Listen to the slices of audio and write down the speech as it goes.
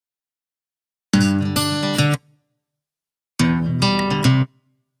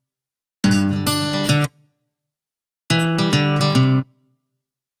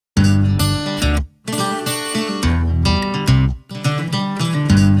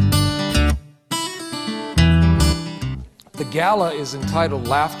The gala is entitled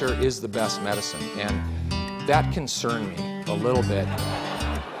 "Laughter is the Best Medicine," and that concerned me a little bit.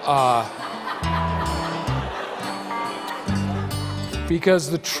 Because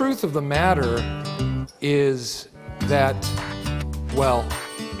the truth of the matter is that, well,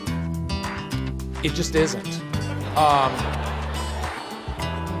 it just isn't.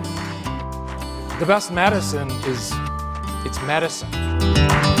 The best medicine is, it's medicine.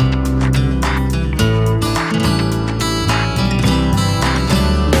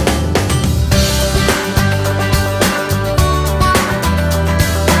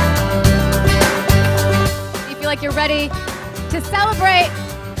 You feel like you're ready to celebrate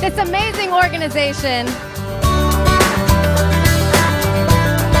this amazing organization.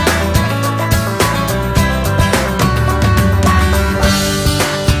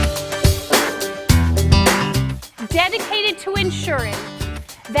 Dedicated to ensuring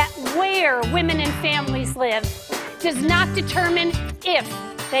that where women and families live does not determine if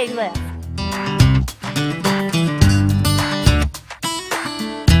they live.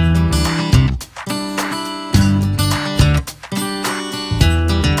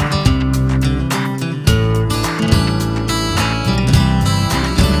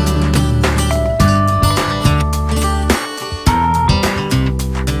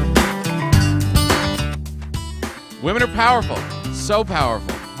 Women are powerful, so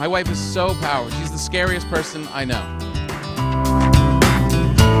powerful. My wife is so powerful. She's the scariest person I know.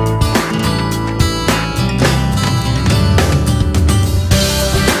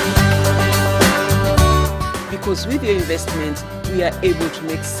 Because with your investment, we are able to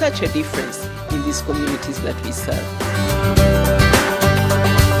make such a difference in these communities that we serve.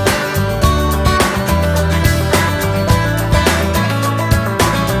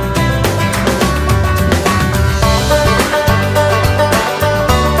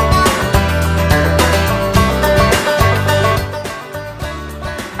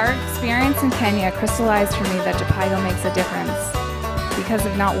 In Kenya crystallized for me that Jhpiego makes a difference because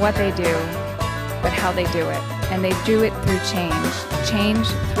of not what they do, but how they do it. And they do it through change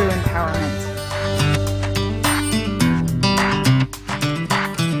through empowerment.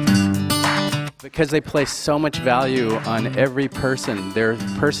 Because they place so much value on every person, their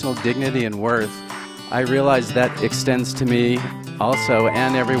personal dignity and worth, I realize that extends to me also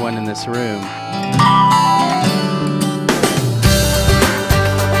and everyone in this room.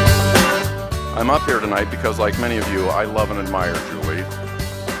 I'm up here tonight because, like many of you, I love and admire Julie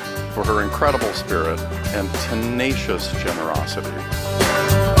for her incredible spirit and tenacious generosity.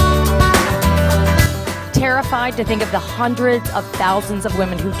 Terrified to think of the hundreds of thousands of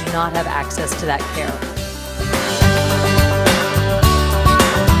women who do not have access to that care.